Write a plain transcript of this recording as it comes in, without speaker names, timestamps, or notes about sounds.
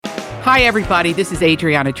Hi, everybody. This is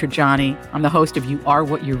Adriana Trajani. I'm the host of You Are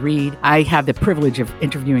What You Read. I have the privilege of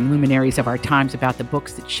interviewing luminaries of our times about the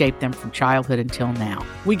books that shaped them from childhood until now.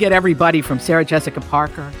 We get everybody from Sarah Jessica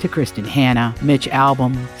Parker to Kristen Hanna, Mitch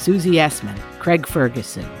Albom, Susie Essman, Craig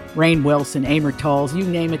Ferguson, Rainn Wilson, Amor Tolls, you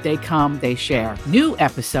name it, they come, they share. New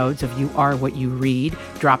episodes of You Are What You Read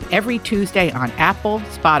drop every Tuesday on Apple,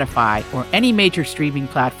 Spotify, or any major streaming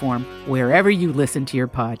platform wherever you listen to your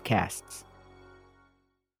podcasts.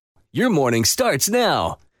 Your morning starts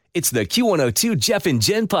now. It's the Q102 Jeff and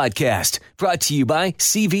Jen podcast brought to you by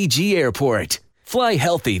CVG Airport. Fly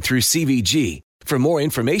healthy through CVG. For more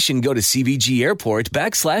information, go to CVG Airport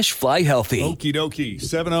 /fly healthy. Okie dokie.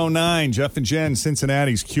 7:09, Jeff and Jen,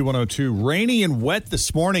 Cincinnati's Q102. Rainy and wet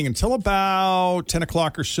this morning until about 10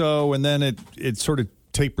 o'clock or so, and then it sort of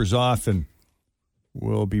tapers off and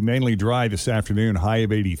will be mainly dry this afternoon, high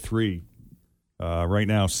of 83. Right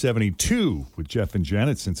now, 72 with Jeff and Jen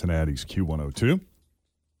at Cincinnati's Q102.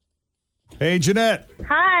 Hey, Jeanette.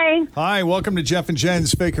 Hi. Hi, welcome to Jeff and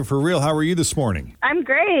Jen's Faker for Real. How are you this morning? I'm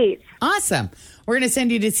great. Awesome. We're going to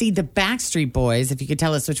send you to see the Backstreet Boys. If you could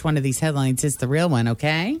tell us which one of these headlines is the real one,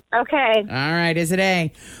 okay? Okay. All right. Is it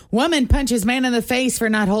A? Woman punches man in the face for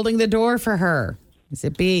not holding the door for her. Is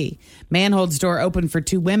it B? Man holds door open for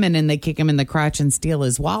two women and they kick him in the crotch and steal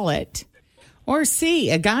his wallet. Or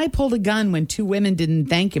C? A guy pulled a gun when two women didn't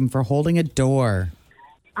thank him for holding a door.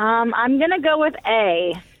 I'm going to go with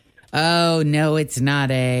A. Oh, no, it's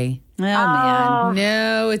not A. Oh, man.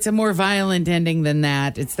 No, it's a more violent ending than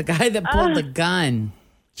that. It's the guy that pulled the gun.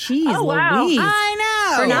 Jeez, wow. Louise.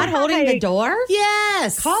 I know. For not holding the door?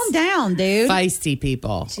 Yes. Calm down, dude. Feisty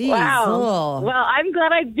people. Jeez. Wow. Oh. Well, I'm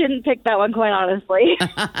glad I didn't pick that one, quite honestly.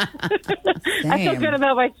 I feel good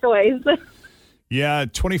about my choice. Yeah,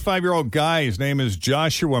 25-year-old guy. His name is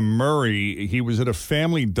Joshua Murray. He was at a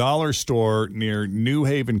Family Dollar store near New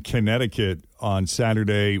Haven, Connecticut on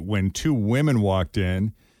Saturday when two women walked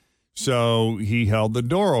in. So he held the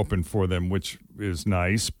door open for them, which is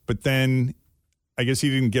nice. But then I guess he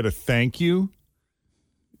didn't get a thank you.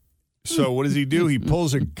 So what does he do? He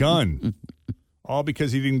pulls a gun. All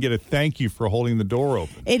because he didn't get a thank you for holding the door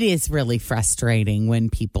open. It is really frustrating when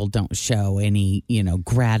people don't show any,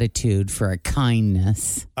 gratitude for a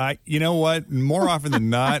kindness. You know what? More often than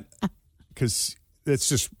not, because it's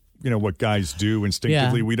just, what guys do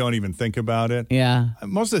instinctively. Yeah. We don't even think about it. Yeah.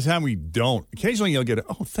 Most of the time we don't. Occasionally you'll get,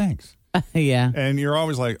 oh, thanks. Yeah. And you're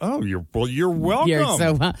always like, oh, you're welcome. You're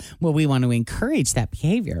so well, we want to encourage that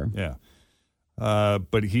behavior. Yeah.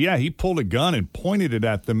 But he pulled a gun and pointed it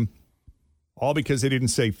at them. All because they didn't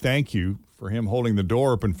say thank you for him holding the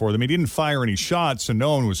door open for them. He didn't fire any shots, so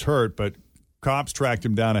no one was hurt, but cops tracked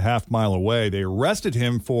him down a half mile away. They arrested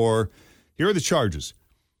him for, here are the charges: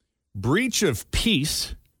 breach of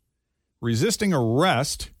peace, resisting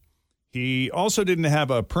arrest. He also didn't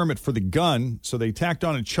have a permit for the gun, so they tacked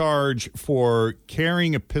on a charge for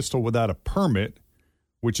carrying a pistol without a permit,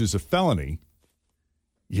 which is a felony.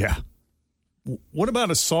 Yeah. What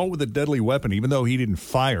about assault with a deadly weapon, even though he didn't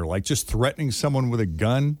fire? Like just threatening someone with a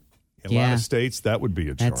gun? In a lot of states, that would be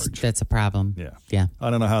a charge. That's a problem. Yeah.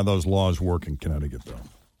 I don't know how those laws work in Connecticut, though.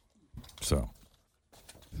 So.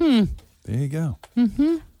 There you go.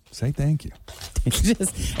 Mm-hmm. Say thank you.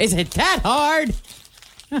 Is it that hard?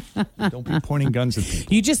 Don't be pointing guns at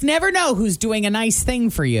people. You just never know who's doing a nice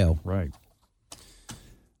thing for you. Right.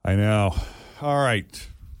 I know. All right.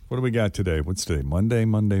 What do we got today? What's today? Monday.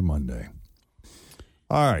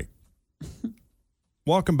 All right.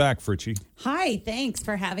 Welcome back, Fritchie. Hi, thanks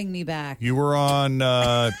for having me back. You were on,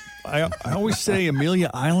 I always say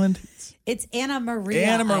Amelia Island. It's Anna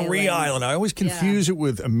Maria Island. I always confuse it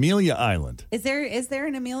with Amelia Island. Is there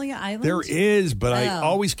an Amelia Island? There is, but I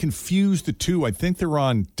always confuse the two. I think they're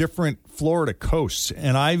on different Florida coasts,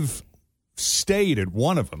 and I've stayed at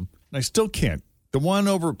one of them, and I still can't. The one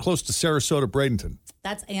over close to Sarasota, Bradenton.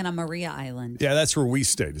 That's Anna Maria Island. Yeah, that's where we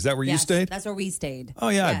stayed. Is that where you stayed? That's where we stayed. Oh,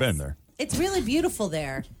 yeah, Yes. I've been there. It's really beautiful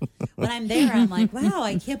there. When I'm there, I'm like, wow,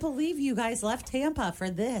 I can't believe you guys left Tampa for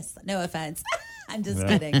this. No offense. I'm just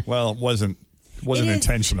kidding. Well, it wasn't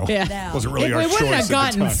intentional. Yeah. No. Wasn't really If our we choice wouldn't have at the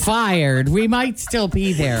gotten time. fired, we might still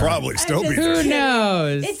be there. Probably still be there. Who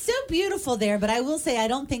knows? It's so beautiful there, but I will say I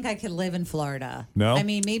don't think I could live in Florida. No? I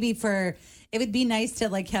mean, maybe it would be nice to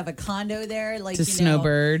have a condo there, To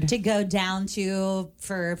snowbird. to go down to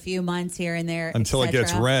for a few months here and there Until it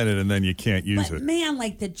gets rented, and then you can't use But it. man,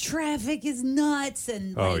 the traffic is nuts,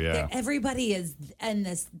 and everybody is, and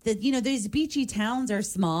these beachy towns are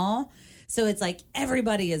small, so it's like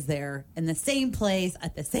everybody is there in the same place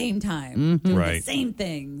at the same time, doing the same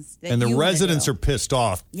things. And the residents are pissed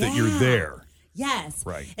off that you're there. Yes.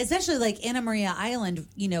 Right. Especially like Anna Maria Island,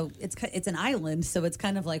 it's an island, so it's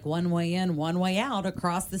kind of like one way in, one way out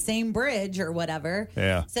across the same bridge or whatever.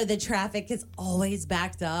 Yeah. So the traffic is always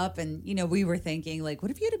backed up. And, we were thinking, like,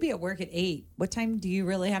 what if you had to be at work at 8? What time do you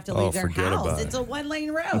really have to leave their forget house? about It's it. a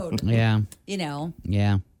one-lane road. Yeah.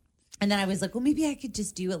 Yeah. And then I was like, well, maybe I could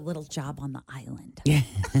just do a little job on the island. Yeah.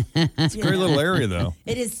 It's a great little area, though.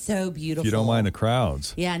 It is so beautiful. If you don't mind the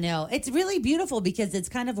crowds. Yeah, no, it's really beautiful because it's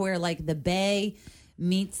kind of where like the bay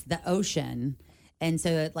meets the ocean. And so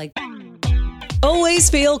it like... Always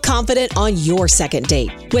feel confident on your second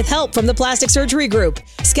date. With help from the Plastic Surgery Group.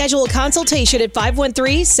 Schedule a consultation at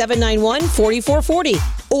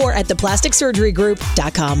 513-791-4440 or at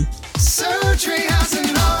theplasticsurgerygroup.com. Surgery has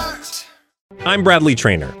an art. I'm Bradley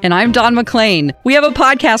Trainer. And I'm Don McClain. We have a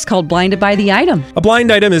podcast called Blinded by the Item. A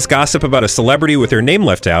blind item is gossip about a celebrity with their name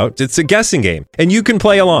left out. It's a guessing game, and you can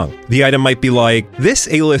play along. The item might be like, this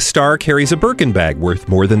A-list star carries a Birkin bag worth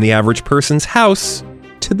more than the average person's house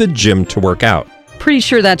to the gym to work out. Pretty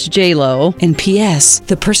sure that's J-Lo. And P.S.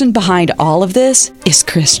 the person behind all of this is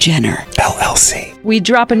Kris Jenner, LLC. We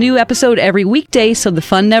drop a new episode every weekday so the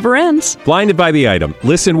fun never ends. Blinded by the Item.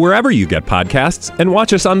 Listen wherever you get podcasts and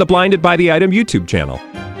watch us on the Blinded by the Item YouTube channel.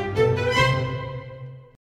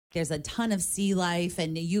 There's a ton of sea life,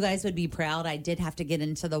 and you guys would be proud. I did have to get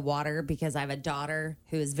into the water because I have a daughter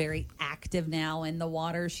who is very active now in the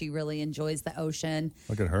water. She really enjoys the ocean.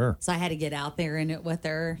 Look at her. So I had to get out there in it with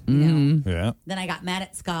her. You know. Yeah. Then I got mad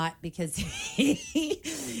at Scott because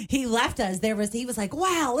he left us. He was like,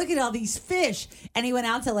 wow, look at all these fish. And he went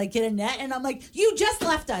out to like get a net. And I'm like, you just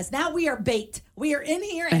left us. Now we are bait. We are in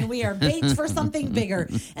here and we are baits for something bigger.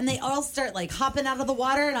 And they all start like hopping out of the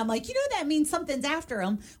water. And I'm like, that means something's after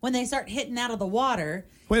them when they start hitting out of the water.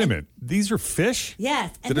 Wait a minute. These are fish?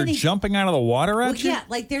 Yes. That are jumping out of the water at you? Yeah,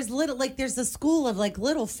 like there's a school of like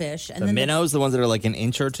little fish. And the then minnows, the ones that are like an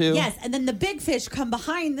inch or two? Yes, and then the big fish come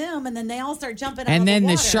behind them, and then they all start jumping out And of the then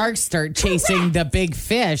water. the sharks start chasing the big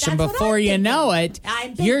fish. And That's what before I'm you thinking. know it,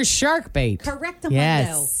 you're shark bait. Correct,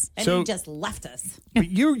 Yes. And So- he just left us. But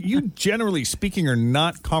you generally speaking are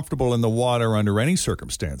not comfortable in the water under any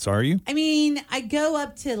circumstance, are you? I mean, I go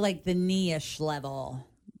up to like the knee-ish level.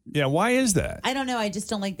 Yeah, why is that? I don't know. I just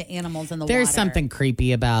don't like the animals in the There's water. something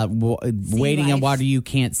creepy about wading in life. water you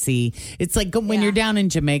can't see. It's like when you're down in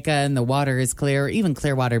Jamaica and the water is clear, even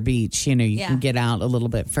Clearwater Beach, you can get out a little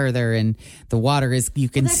bit further and the water is, you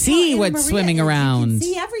can Well, that's see how Anna what's Maria swimming is. You around. can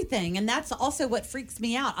see everything, and that's also what freaks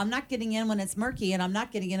me out. I'm not getting in when it's murky, and I'm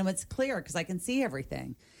not getting in when it's clear because I can see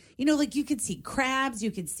everything. Like you could see crabs,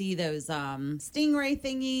 you could see those stingray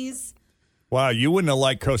thingies. Wow, you wouldn't have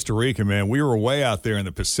liked Costa Rica, man. We were way out there in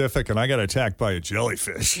the Pacific, and I got attacked by a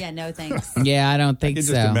jellyfish. Yeah, no thanks. Yeah, I don't I think can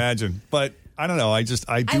so. just imagine. But I don't know. I do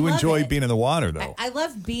love enjoy it. being in the water, though. I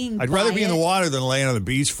love being I'd rather be in the quiet. water than laying on the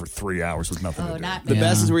beach for 3 hours with nothing to do. Not The me.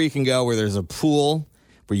 best is where you can go where there's a pool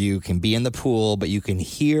where you can be in the pool, but you can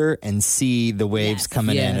hear and see the waves Yes.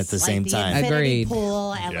 coming in Yes. at the Like same the time. infinity Agreed.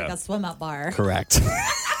 pool and like Yeah. a swim up bar. Correct.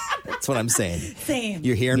 That's what I'm saying. Same.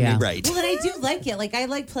 You're hearing Yeah. me right. Well, and I do like it. Like I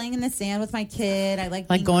like playing in the sand with my kid. I like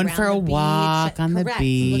being going around for a the beach. walk on the Correct.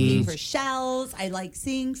 Looking beach. for shells. I like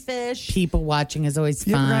seeing fish. People watching is always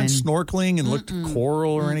You ever gone fun. snorkeling and looked at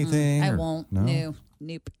coral or anything? I or- won't. No? No.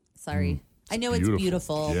 Nope. Sorry. I know it's beautiful.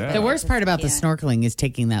 beautiful. Yeah. but The I worst just part about the can't. snorkeling is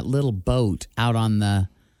taking that little boat out on the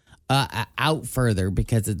out further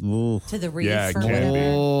because it to the reef Yeah, it or can whatever.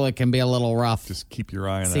 be. it can be a little rough. Just keep your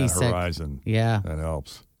eye on that Seasick. horizon. Yeah. That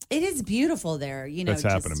helps. It is beautiful there. That's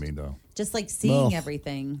happened just- to me, though. Just like seeing Ugh.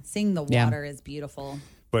 everything, seeing the Yeah. water is beautiful.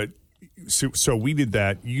 But so we did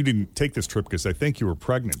that. You didn't take this trip because I think you were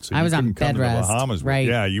pregnant. So I you was on couldn't come bed to the rest, Bahamas. right.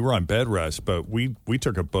 Yeah, you were on bed rest. But we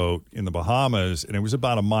took a boat in the Bahamas, and it was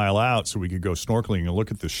about a mile out, so we could go snorkeling and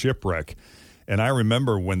look at the shipwreck. And I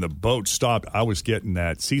remember when the boat stopped, I was getting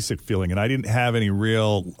that seasick feeling, and I didn't have any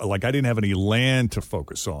land to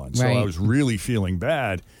focus on. So I Right. was really feeling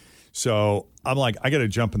bad. So I'm like, I got to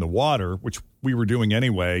jump in the water, which we were doing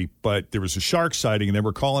anyway, but there was a shark sighting, and they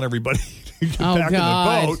were calling everybody to get Oh, back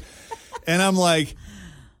God. in the boat. And I'm like,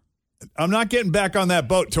 I'm not getting back on that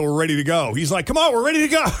boat till we're ready to go. He's like, come on, we're ready to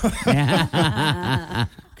go.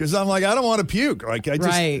 Because I'm like, I don't want to puke. Like, I just,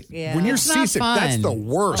 Right. Yeah. when you're It's not seasick, that's fun. the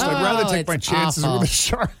worst. I'd rather Oh, take my it's chances awful. with a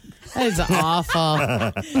shark. That is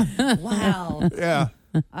awful. Wow. Yeah.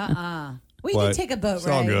 We But did take a boat it's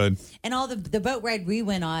ride. all good. And all the boat ride we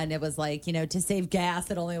went on, it was like, to save gas,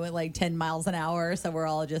 it only went like 10 miles an hour. So we're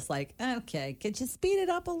all just like, okay, could you speed it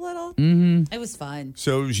up a little? Mm-hmm. It was fun.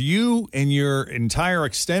 So it was you and your entire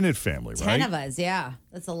extended family, 10 right? of us, yeah.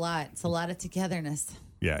 That's a lot. It's a lot of togetherness.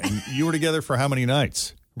 Yeah. And you were together for how many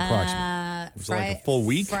nights? Approximately. was it like a full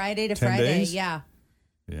week? Friday to 10 Friday. days? Yeah.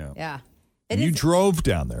 Yeah. Yeah. And you drove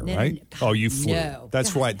down there, No, right? no. Oh, you flew. No.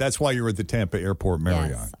 That's right. That's why you were at the Tampa Airport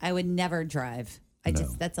Marriott. Yes, I would never drive.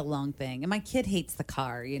 That's a long thing. And my kid hates the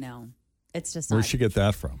car, It's just Where'd she get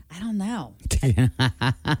that from? I don't know.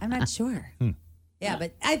 I'm not sure. Yeah,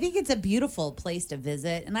 but I think it's a beautiful place to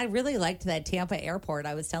visit. And I really liked that Tampa airport.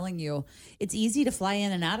 I was telling you, it's easy to fly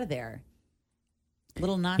in and out of there.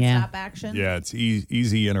 Little nonstop action. Yeah, it's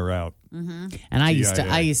easy in or out. Mm-hmm. And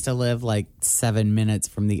I used to live like 7 minutes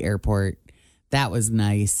from the airport. That was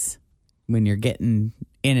nice when you're getting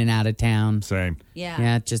in and out of town. Same. Yeah.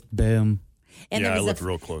 Yeah, just boom. And I lived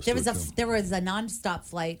real close. There was a nonstop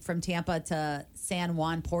flight from Tampa to San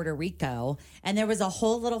Juan, Puerto Rico, and there was a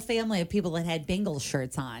whole little family of people that had Bengals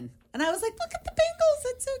shirts on, and I was like, "Look at the Bengals!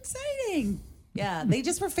 That's so exciting!" Yeah, they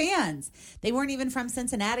just were fans. They weren't even from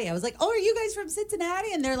Cincinnati. I was like, "Oh, are you guys from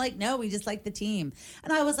Cincinnati?" And they're like, "No, we just like the team."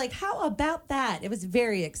 And I was like, "How about that?" It was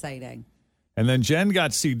very exciting. And then Jen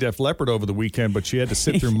got to see Def Leppard over the weekend, but she had to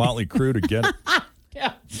sit through Motley Crue to get it.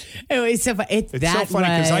 Yeah. It was so funny. It's so funny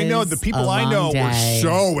because I know the people I know were day.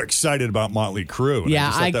 so excited about Motley Crue. And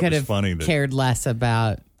Yeah, I could have funny cared less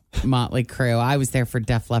about Motley Crue. I was there for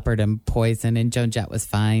Def Leppard and Poison, and Joan Jett was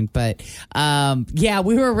fine. But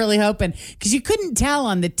we were really hoping because you couldn't tell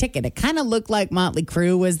on the ticket. It kind of looked like Motley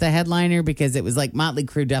Crue was the headliner because it was like Motley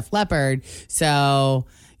Crue, Def Leppard. So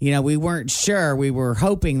we weren't sure. We were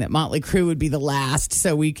hoping that Motley Crue would be the last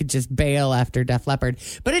so we could just bail after Def Leppard.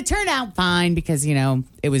 But it turned out fine because,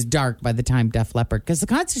 it was dark by the time Def Leppard, because the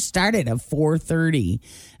concert started at 4:30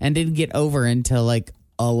 and didn't get over until like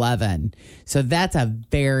 11. So that's a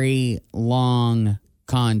very long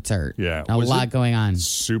concert. Yeah. A lot going on.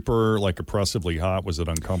 Super oppressively hot. Was it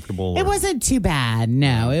uncomfortable? It wasn't too bad.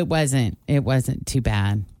 No, it wasn't. It wasn't too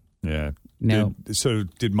bad. Yeah. No.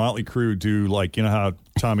 Did Motley Crue do how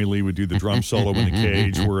Tommy Lee would do the drum solo in the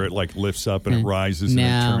cage where it lifts up and it rises and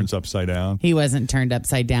then turns upside down? He wasn't turned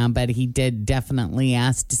upside down, but he did definitely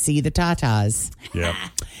ask to see the Tatas. Yeah.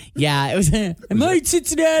 Yeah, it was. Am I in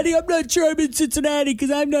Cincinnati? I'm not sure I'm in Cincinnati because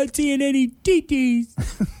I'm not seeing any TTs.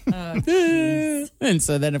 And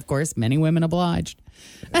so then, of course, many women obliged.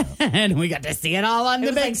 Yeah. And we got to see it all on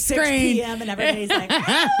the big screen. 6 p.m. and everybody's like,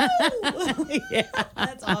 "Oh, yeah,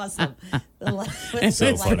 that's awesome." It's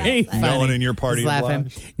so funny. No one in your party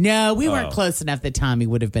laughing. No, we weren't close enough that Tommy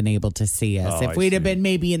would have been able to see us. If we'd have been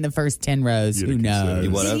maybe in the first 10 rows, who knows?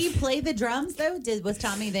 Did he play the drums though? Was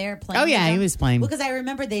Tommy there playing? Oh yeah, he was playing. Well, because I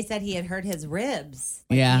remember they said he had hurt his ribs.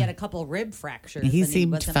 Yeah, he had a couple rib fractures. He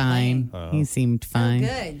seemed fine. He seemed fine. Oh,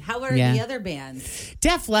 good. How are the other bands?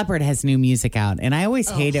 Def Leppard has new music out, and I always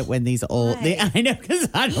hate it when these old. I know because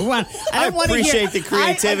I don't want. I appreciate the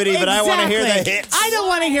creativity, but I want to hear the hits. I don't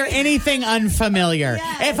want to hear anything unfamiliar.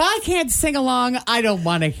 Yes. If I can't sing along, I don't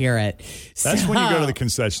want to hear it. That's when you go to the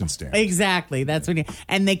concession stand. Exactly. That's when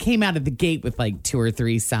and they came out of the gate with 2 or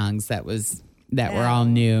 3 songs that were all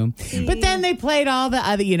new. But then they played all the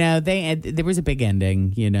other, there was a big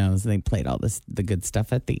ending, so they played all the good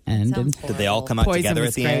stuff at the end. And did they all come out together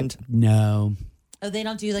at the end? No. Oh, they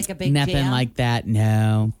don't do a big nothing jam? like that.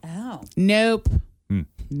 No. Oh. Nope.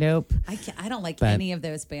 Nope. I don't like any of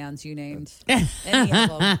those bands you named. Any of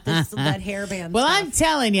them. That hair band. Well, stuff. I'm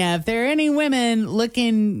telling you, if there are any women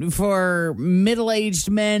looking for middle-aged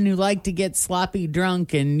men who like to get sloppy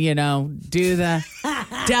drunk and, do the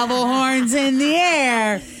devil horns in the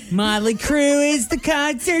air, Motley Crue is the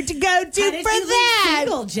concert to go to for that.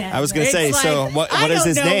 I was going to say, so what is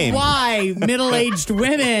his name? I don't know why middle-aged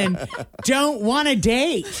women don't want to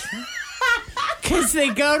date. Because they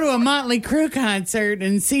go to a Motley Crue concert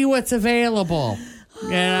and see what's available.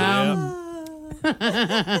 Well,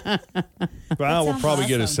 we'll probably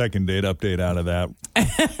get a second date update out of that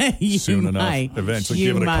soon enough. Eventually,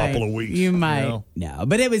 give it a couple of weeks. You might. No,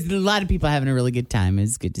 but it was a lot of people having a really good time. It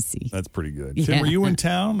was good to see. That's pretty good. Tim, were you in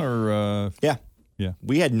town or? Yeah. Yeah.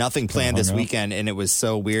 We had nothing planned this weekend, and it was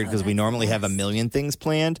so weird because we normally have a million things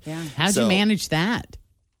planned. Yeah. How'd you manage that?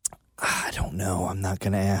 I don't know. I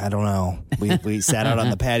don't know. We sat out on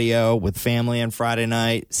the patio with family on Friday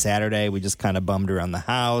night. Saturday, we just kind of bummed around the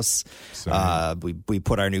house. We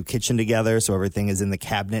put our new kitchen together, so everything is in the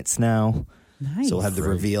cabinets now. Nice. So we'll have the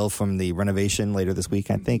reveal from the renovation later this week,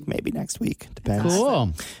 I think. Maybe next week. Depends.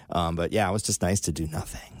 Cool. But yeah, it was just nice to do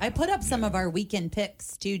nothing. I put up some of our weekend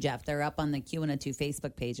picks too, Jeff. They're up on the Q102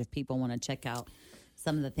 Facebook page if people want to check out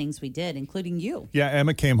some of the things we did, including you. Yeah,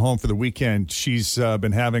 Emma came home for the weekend. She's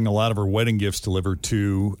been having a lot of her wedding gifts delivered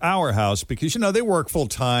to our house because, they work full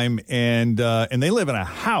time and they live in a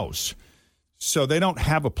house. So they don't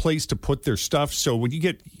have a place to put their stuff. So when you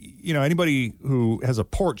get, anybody who has a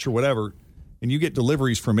porch or whatever, and you get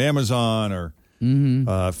deliveries from Amazon or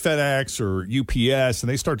FedEx or UPS, and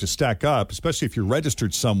they start to stack up, especially if you're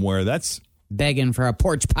registered somewhere, that's begging for a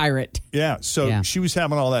porch pirate. Yeah. So she was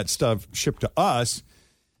having all that stuff shipped to us,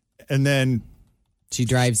 and then she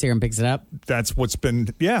drives here and picks it up. That's what's been,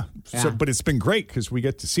 So, but it's been great because we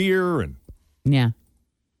get to see her, and we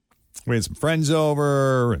had some friends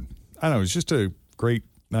over, and I don't know, it's just a great,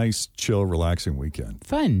 nice, chill, relaxing weekend.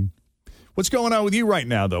 Fun. What's going on with you right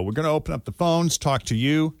now, though? We're going to open up the phones, talk to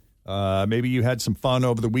you. Maybe you had some fun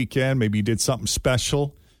over the weekend. Maybe you did something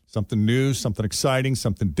special, something new, something exciting,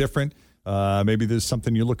 something different. Maybe there's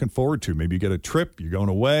something you're looking forward to. Maybe you get a trip, you're going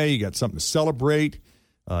away, you got something to celebrate,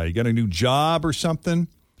 you got a new job or something.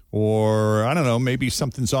 Or, I don't know, maybe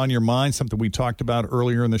something's on your mind, something we talked about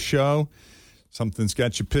earlier in the show. Something's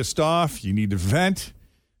got you pissed off, you need to vent.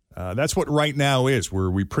 That's what right now is, where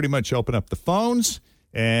we pretty much open up the phones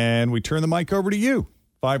and we turn the mic over to you.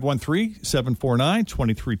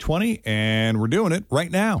 513-749-2320, and we're doing it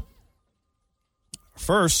right now.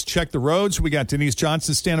 First, check the roads. We got Denise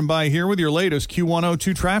Johnson standing by here with your latest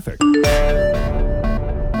Q102 traffic. My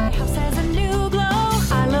house has a new glow.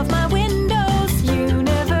 I love my windows.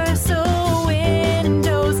 Universal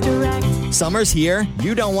Windows Direct. Summer's here.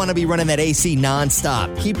 You don't want to be running that AC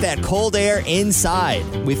nonstop. Keep that cold air inside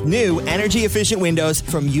with new energy-efficient windows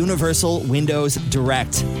from Universal Windows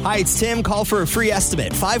Direct. Hi, it's Tim. Call for a free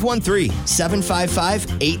estimate.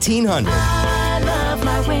 513-755-1800. I love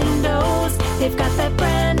my windows. They've got that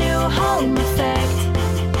brand new home effect.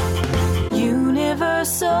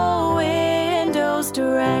 Universal Windows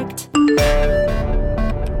Direct.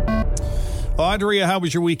 Audrey, how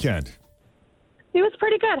was your weekend? It was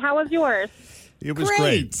pretty good. How was yours? It was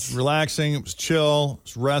great. Relaxing. It was chill. It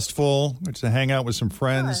was restful. Went to hang out with some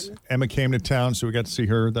friends. Good. Emma came to town, so we got to see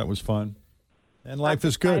her. That was fun. And life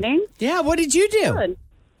is good. Exciting. Yeah, what did you do? Good.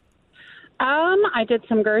 I did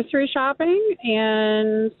some grocery shopping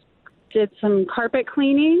and did some carpet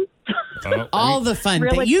cleaning. All the fun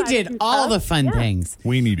Real things. You exciting did all stuff. the fun things.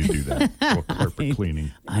 We need to do that. Carpet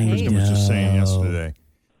cleaning. I Kristen was just saying know. yesterday.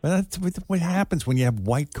 Well, that's what happens when you have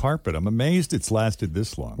white carpet. I'm amazed it's lasted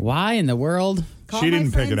this long. Why in the world? Call She my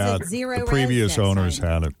didn't pick it friends out. at Zero The Res previous next owners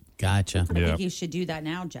time. had it. Gotcha. I Yeah. think you should do that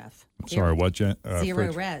now, Jeff. Sorry, what, Jen? Zero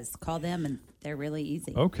Fritz? Res. Call them, and they're really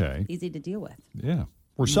easy. Okay. Easy to deal with. Yeah.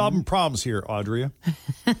 We're solving problems here, Audrey.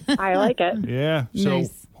 I like it. Yeah. So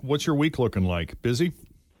Nice. what's your week looking like? Busy?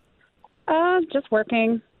 Just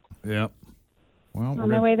working. Yeah. Well, we're On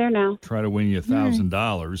my going way to there now. try to win you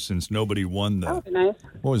 $1,000 since nobody won That the, would be nice.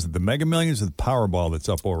 what was it, the Mega Millions or the Powerball that's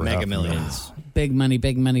up over Mega half a million? Millions. Big money,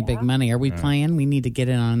 big money, big money. Are we playing? We need to get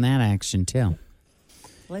in on that action, too.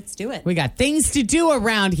 Let's do it. We got things to do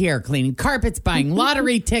around here. Cleaning carpets, buying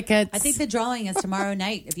lottery tickets. I think the drawing is tomorrow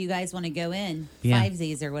night if you guys want to go in. Yeah.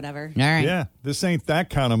 5Zs or whatever. All right. Yeah. This ain't that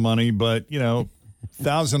kind of money, but,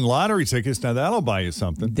 1,000 lottery tickets, now that'll buy you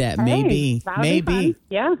something. That Hey, maybe. that'll be Maybe. fun.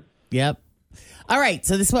 Yeah. Yep. All right.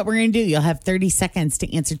 So this is what we're going to do. You'll have 30 seconds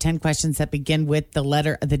to answer 10 questions that begin with the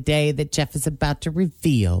letter of the day that Jeff is about to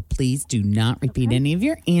reveal. Please do not repeat any of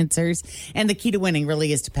your answers. And the key to winning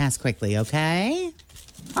really is to pass quickly, okay?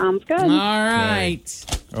 Sounds good. All right.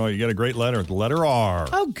 Oh, you got a great letter. The letter R.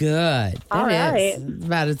 Oh, good. All That is right.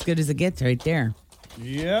 about as good as it gets right there.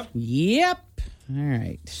 Yep. Yep. All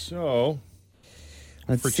right. So,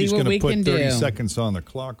 Let's see Fritchie's what going we to put can 30 do. seconds on the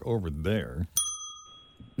clock over there.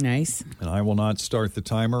 Nice. And I will not start the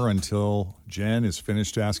timer until Jen is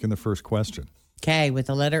finished asking the first question. Okay. With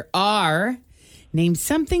the letter R, name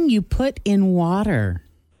something you put in water.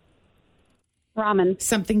 Ramen.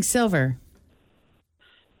 Something silver.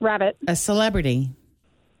 Rabbit. A celebrity.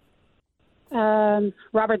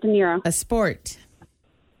 Robert De Niro. A sport.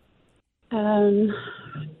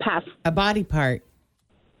 Pass. A body part.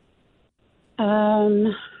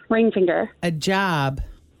 Ring finger. A job.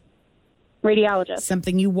 Radiologist.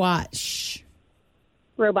 Something you watch.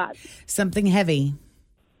 Robot. Something heavy.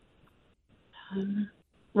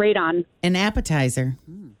 Radon. An appetizer.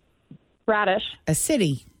 Radish. A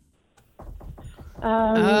city.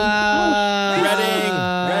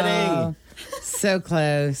 Reading. So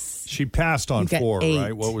close. She passed on You got 4, 8.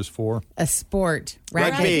 right? What was 4? A sport.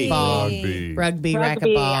 Rugby. Racquetball. Rugby. Rugby,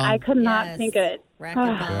 Rugby. racquetball. I could not Yes. think of it.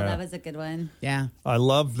 Racquetball. Yeah. That was a good one. Yeah. I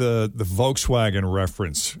love the Volkswagen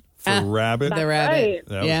reference for Rabbit. The rabbit. Right.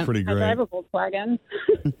 That Yeah. was pretty I great. drive a Volkswagen.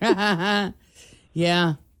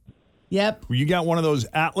 Yeah. Yep. You got one of those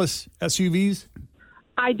Atlas SUVs?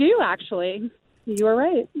 I do, actually. You were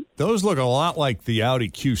right. Those look a lot like the Audi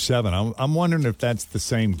Q7. I'm wondering if that's the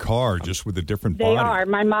same car, just with a different They body. are.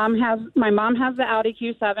 My mom has the Audi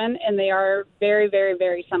Q7, and they are very, very,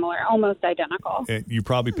 very similar, almost identical. You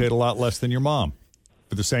probably paid a lot less than your mom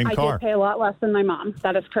for the same car. I did pay a lot less than my mom.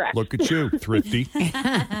 That is correct. Look at you, thrifty.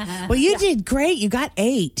 Well, you did great. You got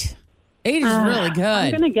 8. 8 is really good.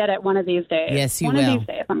 I'm going to get it one of these days. Yes, you one will. One of these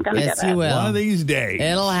days, I'm going to get it. Yes, you will. One of these days.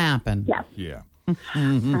 It'll happen. Yes. Yeah.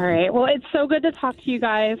 Mm-hmm. All right. Well, it's so good to talk to you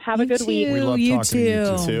guys. Have a good week. We love talking to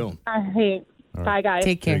you too. All right. Bye, guys.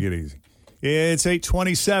 Take care. Take it easy. It's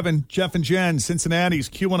 8:27. Jeff and Jen, Cincinnati's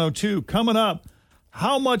Q102. Coming up,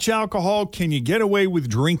 how much alcohol can you get away with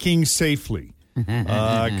drinking safely?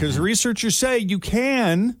 Because researchers say you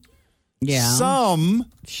can. Yeah. Some.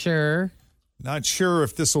 Sure. Not sure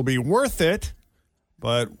if this will be worth it,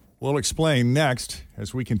 but we'll explain next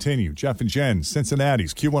as we continue. Jeff and Jen,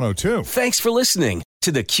 Cincinnati's Q102. Thanks for listening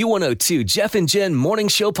to the Q102 Jeff and Jen Morning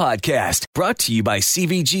Show podcast, brought to you by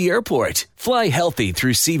CVG Airport. Fly healthy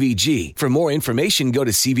through CVG. For more information, go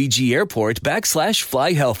to CVG Airport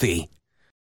 /fly healthy.